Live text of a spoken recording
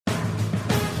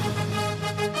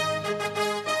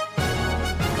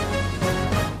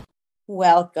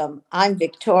Welcome. I'm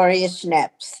Victoria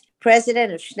Schneps,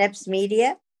 president of Schneps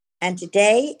Media, and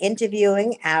today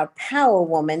interviewing our power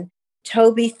woman,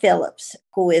 Toby Phillips,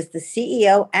 who is the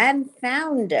CEO and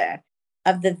founder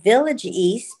of the Village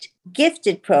East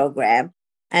Gifted Program.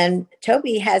 And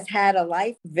Toby has had a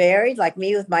life varied, like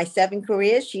me with my 7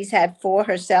 careers. She's had 4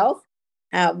 herself,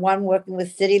 one working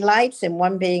with City Lights and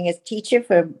one being a teacher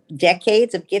for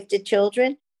decades of gifted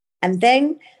children. And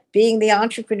then being the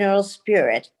entrepreneurial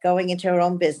spirit, going into her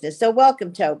own business. So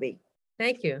welcome, Toby.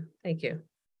 Thank you. Thank you.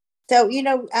 So,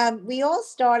 we all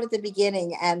start at the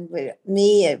beginning, and with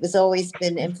me, it was always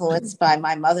been influenced by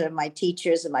my mother and my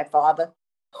teachers and my father.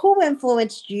 Who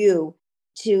influenced you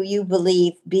to, you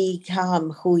believe,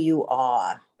 become who you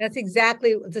are? That's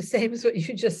exactly the same as what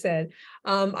you just said.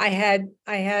 I had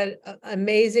an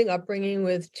amazing upbringing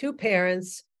with 2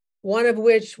 parents, one of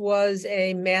which was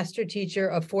a master teacher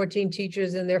of 14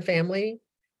 teachers in their family.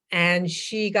 And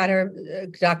she got her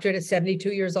doctorate at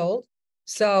 72 years old.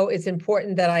 So it's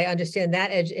important that I understand that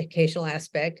educational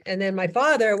aspect. And then my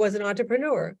father was an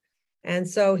entrepreneur. And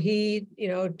so he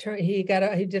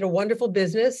did a wonderful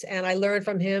business, and I learned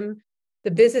from him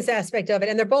the business aspect of it.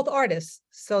 And they're both artists.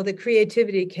 So the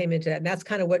creativity came into that. And that's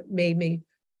kind of what made me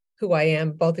who I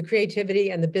am, both the creativity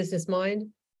and the business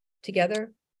mind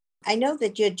together. I know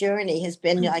that your journey has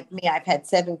been like me. I've had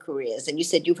 7 careers, and you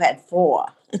said you've had 4.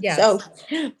 Yes. So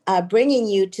bringing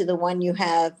you to the one you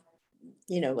have,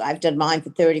 I've done mine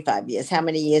for 35 years. How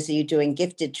many years are you doing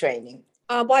gifted training?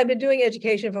 Well, I've been doing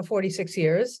education for 46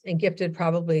 years and gifted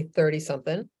probably 30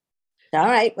 something. All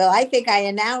right. Well, I think I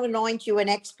now anoint you an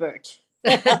expert.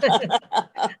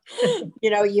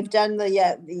 You've done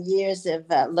the years of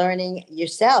learning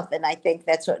yourself. And I think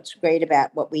that's what's great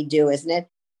about what we do, isn't it?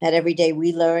 That every day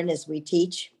we learn as we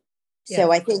teach. Yes.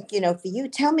 So I think, for you,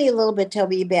 tell me a little bit,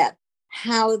 Toby, about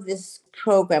how this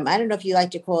program, I don't know if you like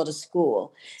to call it a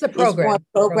school. It's a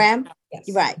program.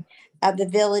 Yes. Right. The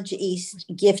Village East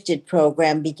Gifted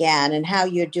Program began, and how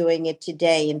you're doing it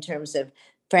today in terms of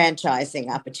franchising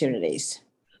opportunities.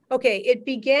 Okay. It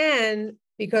began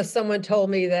because someone told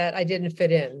me that I didn't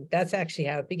fit in. That's actually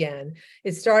how it began.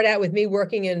 It started out with me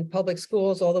working in public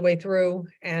schools all the way through.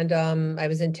 And I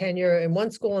was in tenure in one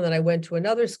school, and then I went to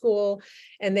another school,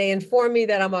 and they informed me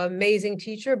that I'm an amazing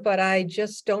teacher, but I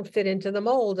just don't fit into the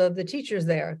mold of the teachers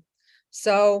there.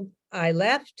 So I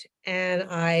left, and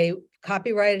I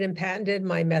copyrighted and patented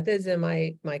my methods and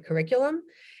my curriculum.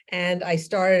 And I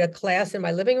started a class in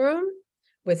my living room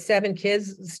with 7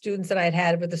 kids, students that I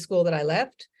had with the school that I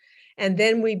left. And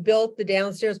then we built the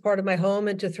downstairs part of my home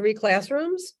into 3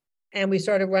 classrooms, and we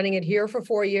started running it here for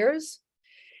 4 years.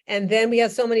 And then we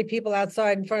had so many people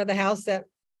outside in front of the house that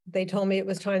they told me it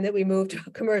was time that we moved to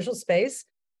a commercial space.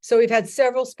 So we've had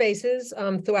several spaces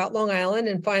throughout Long Island,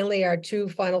 and finally our 2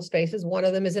 final spaces. One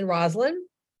of them is in Roslyn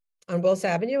on Wills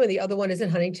Avenue, and the other one is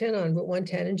in Huntington on Route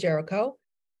 110 in Jericho.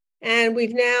 And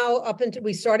we've now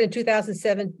we started in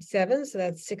 2007, so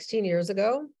that's 16 years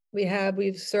ago.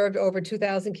 We've served over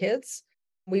 2,000 kids.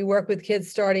 We work with kids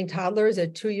starting toddlers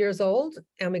at 2 years old,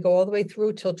 and we go all the way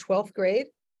through till 12th grade.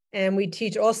 And we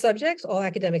teach all subjects, all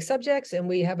academic subjects, and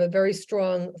we have a very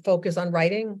strong focus on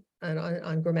writing and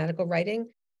on grammatical writing.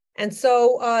 And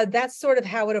so that's sort of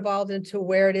how it evolved into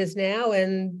where it is now.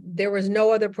 And there was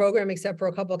no other program except for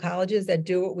a couple of colleges that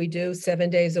do what we do 7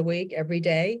 days a week, every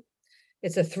day.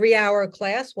 It's a 3-hour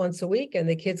class once a week, and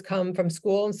the kids come from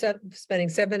school and spending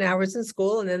 7 hours in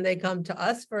school, and then they come to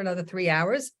us for another 3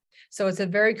 hours. So it's a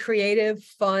very creative,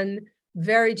 fun,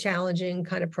 very challenging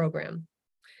kind of program.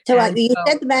 So you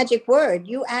said the magic word.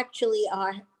 You actually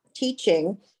are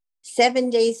teaching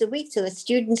 7 days a week, so the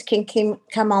students can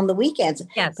come on the weekends.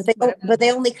 Yes, but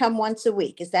they only come once a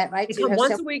week. Is that right? They come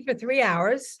once a week for 3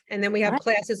 hours, and then we have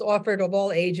classes offered of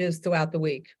all ages throughout the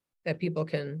week that people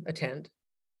can attend.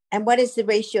 And what is the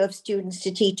ratio of students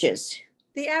to teachers?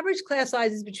 The average class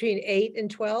size is between 8 and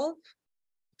 12.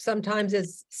 Sometimes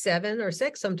it's 7 or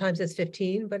 6, sometimes it's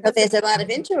 15. But there's a lot of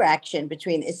interaction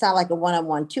between. It's not like a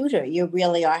one-on-one tutor. You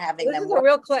really are having them. This is a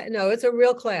real class. No, it's a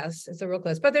real class. It's a real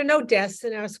class. But there are no desks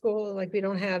in our school. Like, we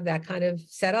don't have that kind of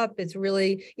setup. It's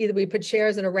really either we put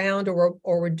chairs in around, or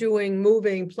we're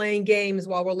moving, playing games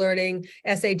while we're learning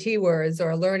SAT words,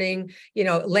 or learning,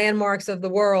 landmarks of the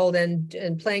world, and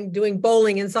doing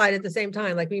bowling inside at the same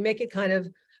time. Like, we make it kind of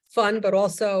fun, but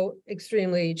also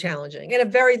extremely challenging in a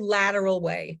very lateral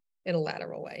way.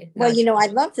 Well, I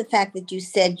love the fact that you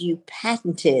said you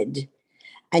patented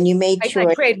and you made sure.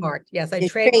 I trademarked. Yes, I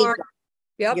trademarked.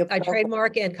 Yep, I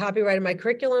trademark and copyrighted my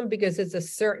curriculum because it's a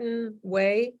certain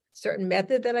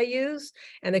method that I use.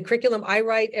 And the curriculum I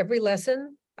write every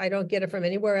lesson. I don't get it from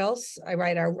anywhere else. I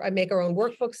make our own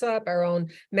workbooks up, our own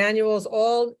manuals,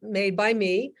 all made by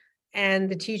me. And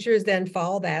the teachers then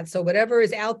follow that. So whatever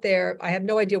is out there, I have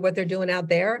no idea what they're doing out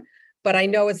there, but I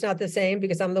know it's not the same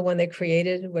because I'm the one that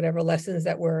created whatever lessons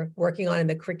that we're working on and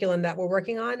the curriculum that we're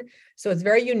working on. So it's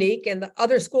very unique. And the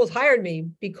other schools hired me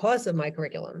because of my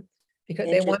curriculum, because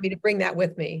they want me to bring that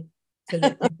with me to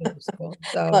the school.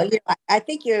 So well, I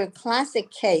think you're a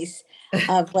classic case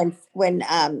of when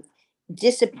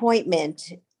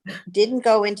disappointment didn't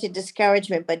go into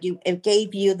discouragement, but it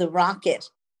gave you the rocket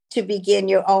to begin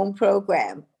your own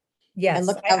program. yes, And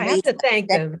look I how have to thank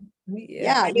them.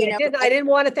 Yeah, I mean, I didn't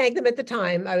want to thank them at the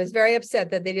time. I was very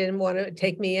upset that they didn't want to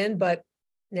take me in, but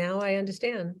now I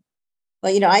understand.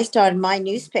 well, I started my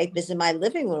newspapers in my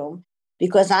living room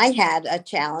because I had a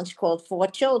challenge called 4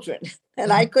 Children,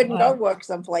 and I couldn't go work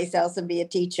someplace else and be a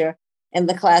teacher in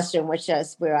the classroom, which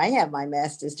is where I have my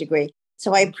master's degree.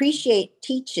 So I appreciate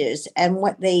teachers and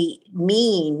what they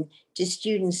mean to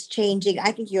students changing.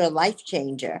 I think you're a life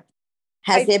changer.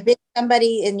 Has there been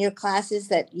somebody in your classes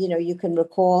that, you can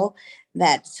recall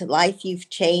that's life you've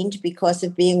changed because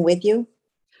of being with you?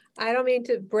 I don't mean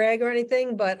to brag or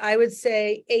anything, but I would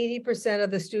say 80%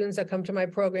 of the students that come to my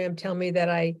program tell me that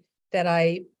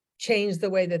I change the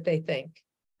way that they think.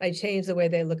 I change the way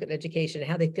they look at education,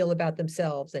 how they feel about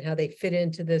themselves, and how they fit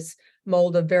into this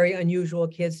mold of very unusual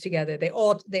kids together. They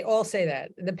all say that.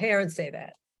 And the parents say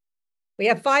that. We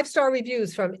have 5-star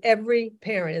reviews from every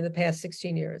parent in the past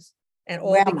 16 years. And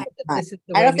all because this is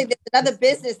the way I don't think there's another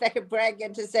business that could brag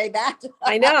in to say that.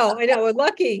 I know. We're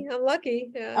lucky. I'm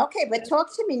lucky. Yeah. Okay, but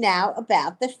talk to me now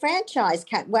about the franchise.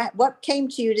 What came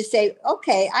to you to say,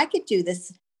 okay, I could do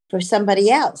this for somebody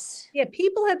else? Yeah,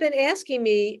 people have been asking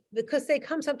me because they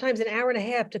come sometimes an hour and a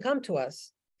half to come to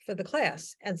us for the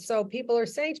class. And so people are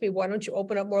saying to me, why don't you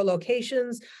open up more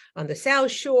locations on the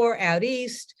South Shore, out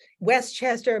east,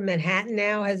 Westchester, Manhattan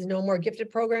now has no more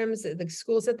gifted programs, the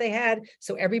schools that they had.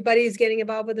 So everybody's getting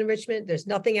involved with enrichment. There's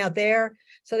nothing out there.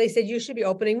 So they said, you should be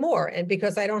opening more. And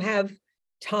because I don't have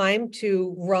time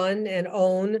to run and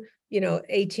own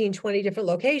 18, 20 different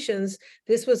locations,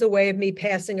 this was a way of me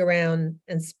passing around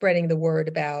and spreading the word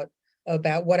about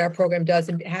what our program does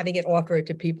and having it offered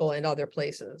to people in other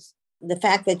places. The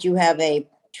fact that you have a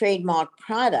trademark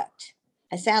product,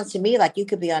 it sounds to me like you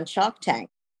could be on Shark Tank.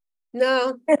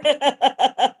 No.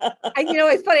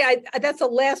 It's funny. That's the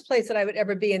last place that I would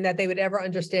ever be in that they would ever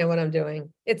understand what I'm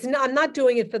doing. I'm not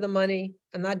doing it for the money.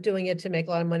 I'm not doing it to make a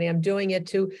lot of money. I'm doing it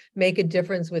to make a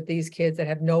difference with these kids that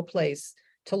have no place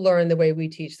to learn the way we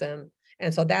teach them.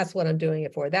 And so that's what I'm doing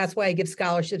it for. That's why I give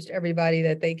scholarships to everybody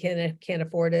that they can't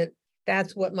afford it.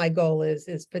 That's what my goal is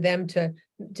for them to,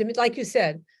 like you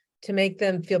said, to make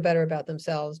them feel better about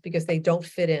themselves because they don't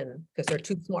fit in because they're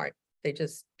too smart.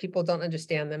 People don't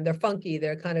understand them. They're funky.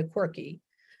 They're kind of quirky,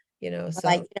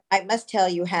 so. I must tell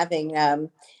you, having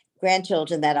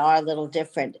grandchildren that are a little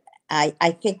different,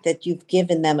 I think that you've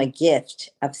given them a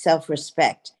gift of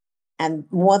self-respect and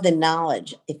more than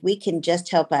knowledge. If we can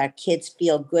just help our kids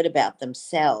feel good about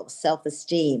themselves,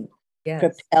 self-esteem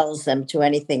propels them to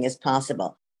anything as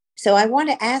possible. So I want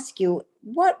to ask you,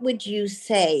 what would you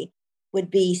say would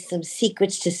be some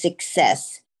secrets to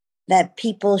success that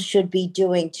people should be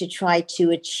doing to try to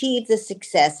achieve the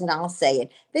success, and I'll say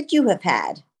it, that you have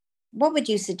had? What would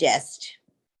you suggest?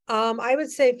 I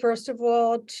would say, first of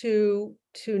all, to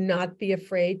not be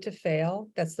afraid to fail.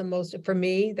 For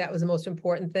me, that was the most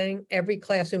important thing. Every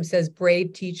classroom says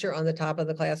brave teacher on the top of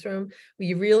the classroom.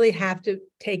 You really have to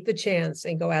take the chance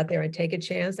and go out there and take a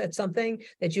chance at something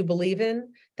that you believe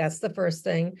in. That's the first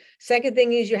thing. Second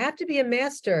thing is you have to be a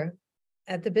master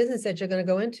at the business that you're going to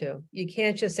go into. You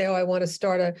can't just say, oh, I want to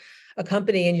start a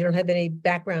company and you don't have any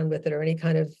background with it or any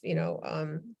kind of,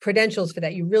 credentials for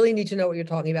that. You really need to know what you're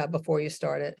talking about before you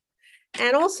start it.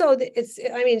 And also it's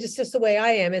just the way I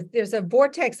am. There's a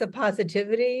vortex of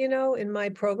positivity, in my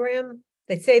program.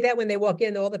 They say that when they walk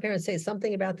in, all the parents say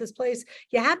something about this place.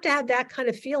 You have to have that kind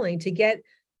of feeling to get,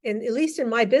 at least in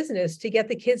my business, to get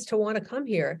the kids to want to come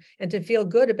here and to feel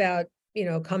good about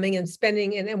coming and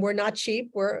spending, and we're not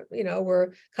cheap. We're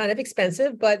kind of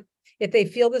expensive, but if they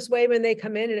feel this way when they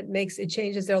come in and it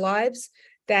changes their lives,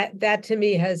 that to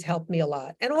me has helped me a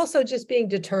lot. And also just being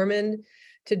determined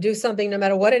to do something, no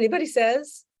matter what anybody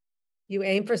says. You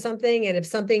aim for something, and if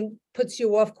something puts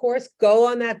you off course, go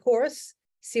on that course,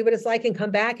 see what it's like, and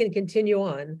come back and continue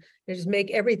on. And just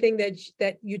make everything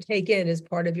that you take in as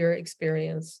part of your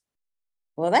experience.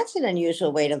 Well, that's an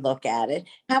unusual way to look at it.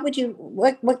 How would you,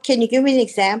 what can you give me an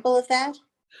example of that?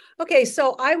 Okay,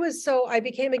 I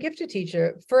became a gifted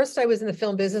teacher. First, I was in the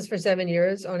film business for 7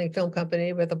 years, owning a film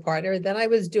company with a partner. Then I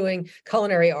was doing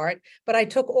culinary art, but I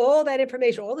took all that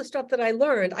information, all the stuff that I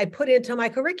learned, I put into my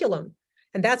curriculum.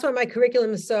 And that's why my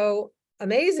curriculum is so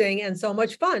amazing and so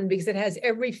much fun, because it has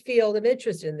every field of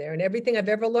interest in there and everything I've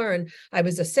ever learned. I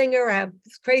was a singer, I have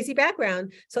this crazy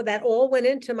background. So that all went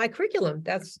into my curriculum.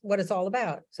 That's what it's all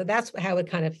about. So that's how it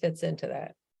kind of fits into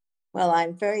that. Well,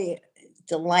 I'm very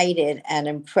delighted and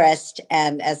impressed.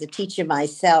 And as a teacher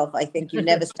myself, I think you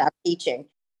never stop teaching.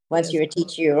 Once Yes. you're a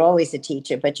teacher, you're always a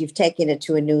teacher, but you've taken it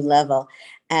to a new level.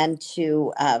 And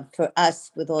for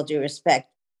us, with all due respect,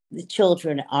 the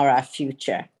children are our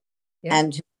future. Yeah.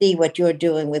 And to see what you're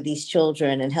doing with these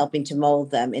children and helping to mold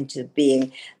them into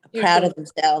being You proud too. of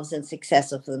themselves and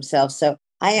successful for themselves. So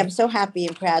I am so happy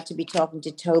and proud to be talking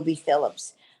to Toby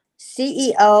Phillips,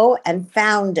 CEO and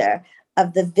founder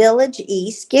of the Village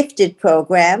East Gifted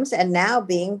Programs, and now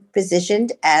being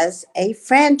positioned as a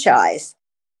franchise.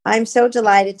 I'm so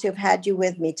delighted to have had you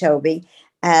with me, Toby.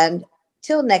 And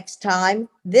till next time,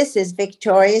 this is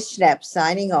Victoria Schnepp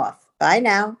signing off. Bye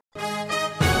now.